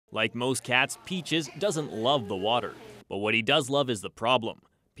Like most cats, Peaches doesn't love the water. But what he does love is the problem.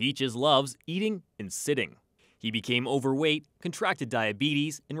 Peaches loves eating and sitting. He became overweight, contracted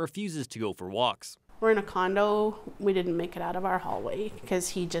diabetes, and refuses to go for walks. We're in a condo. We didn't make it out of our hallway because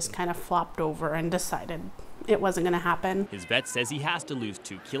he just kind of flopped over and decided it wasn't going to happen. His vet says he has to lose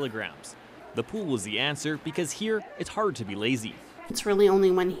 2 kilograms. The pool was the answer because here it's hard to be lazy. It's really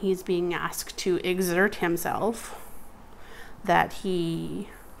only when he's being asked to exert himself that he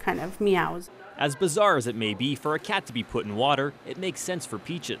kind of meows. As bizarre as it may be for a cat to be put in water, it makes sense for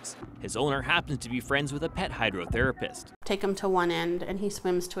Peaches. His owner happens to be friends with a pet hydrotherapist. Take him to one end and he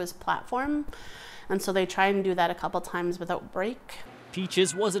swims to his platform. And so they try and do that a couple times without break.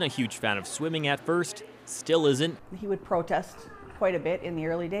 Peaches wasn't a huge fan of swimming at first, still isn't. He would protest quite a bit in the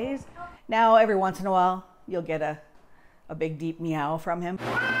early days. Now, every once in a while, you'll get a big deep meow from him.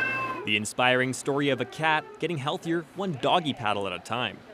 The inspiring story of a cat getting healthier one doggy paddle at a time.